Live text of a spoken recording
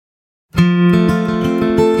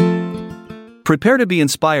Prepare to be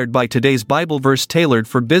inspired by today's Bible verse tailored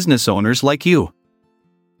for business owners like you.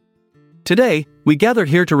 Today, we gathered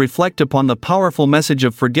here to reflect upon the powerful message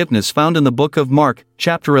of forgiveness found in the book of Mark,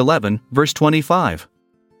 chapter 11, verse 25.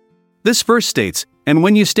 This verse states, "And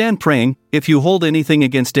when you stand praying, if you hold anything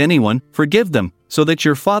against anyone, forgive them, so that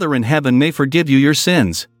your Father in heaven may forgive you your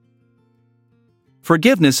sins."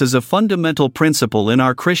 Forgiveness is a fundamental principle in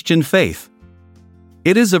our Christian faith.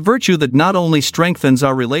 It is a virtue that not only strengthens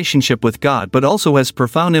our relationship with God but also has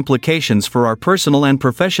profound implications for our personal and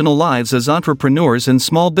professional lives as entrepreneurs and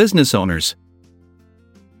small business owners.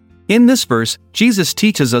 In this verse, Jesus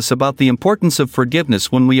teaches us about the importance of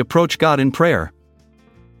forgiveness when we approach God in prayer.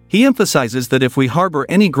 He emphasizes that if we harbor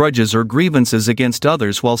any grudges or grievances against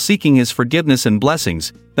others while seeking His forgiveness and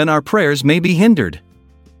blessings, then our prayers may be hindered.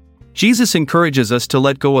 Jesus encourages us to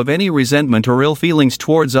let go of any resentment or ill feelings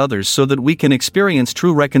towards others so that we can experience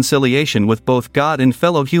true reconciliation with both God and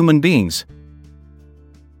fellow human beings.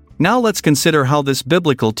 Now let's consider how this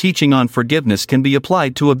biblical teaching on forgiveness can be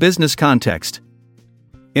applied to a business context.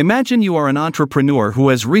 Imagine you are an entrepreneur who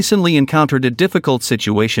has recently encountered a difficult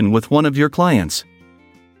situation with one of your clients.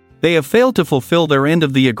 They have failed to fulfill their end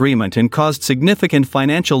of the agreement and caused significant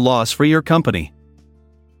financial loss for your company.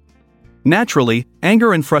 Naturally,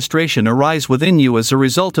 anger and frustration arise within you as a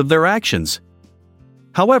result of their actions.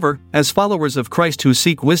 However, as followers of Christ who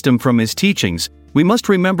seek wisdom from His teachings, we must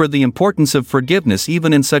remember the importance of forgiveness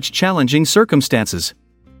even in such challenging circumstances.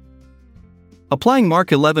 Applying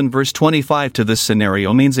Mark 11 verse 25 to this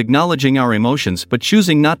scenario means acknowledging our emotions but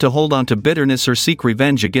choosing not to hold on to bitterness or seek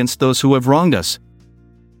revenge against those who have wronged us.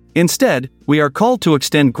 Instead, we are called to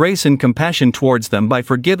extend grace and compassion towards them by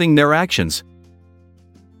forgiving their actions.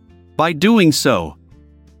 By doing so,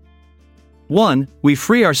 1. We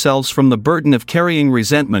free ourselves from the burden of carrying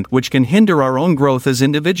resentment which can hinder our own growth as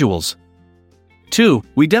individuals. 2.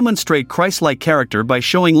 We demonstrate Christ-like character by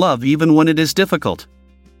showing love even when it is difficult.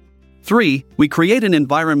 3. We create an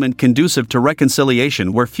environment conducive to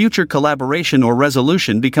reconciliation where future collaboration or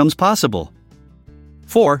resolution becomes possible.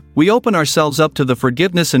 4. We open ourselves up to the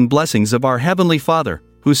forgiveness and blessings of our Heavenly Father,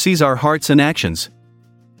 who sees our hearts and actions.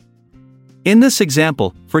 In this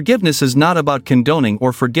example, forgiveness is not about condoning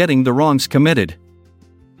or forgetting the wrongs committed.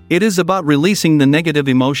 It is about releasing the negative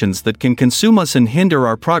emotions that can consume us and hinder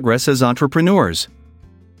our progress as entrepreneurs.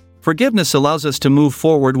 Forgiveness allows us to move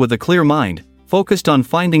forward with a clear mind, focused on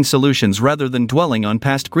finding solutions rather than dwelling on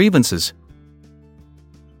past grievances.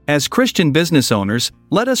 As Christian business owners,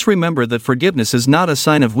 let us remember that forgiveness is not a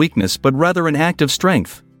sign of weakness but rather an act of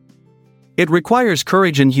strength. It requires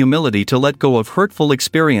courage and humility to let go of hurtful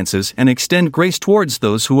experiences and extend grace towards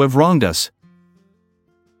those who have wronged us.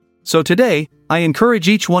 So today, I encourage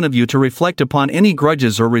each one of you to reflect upon any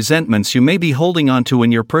grudges or resentments you may be holding onto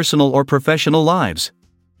in your personal or professional lives.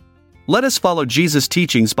 Let us follow Jesus'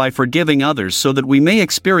 teachings by forgiving others so that we may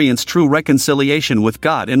experience true reconciliation with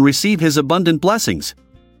God and receive His abundant blessings.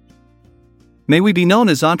 May we be known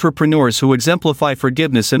as entrepreneurs who exemplify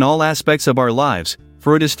forgiveness in all aspects of our lives,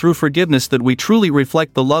 for it is through forgiveness that we truly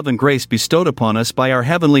reflect the love and grace bestowed upon us by our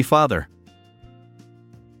Heavenly Father.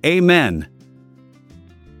 Amen.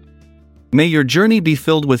 May your journey be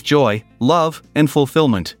filled with joy, love, and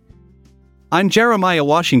fulfillment. I'm Jeremiah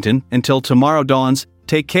Washington. Until tomorrow dawns,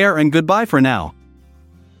 take care and goodbye for now.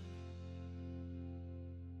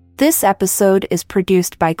 This episode is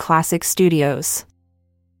produced by Classic Studios.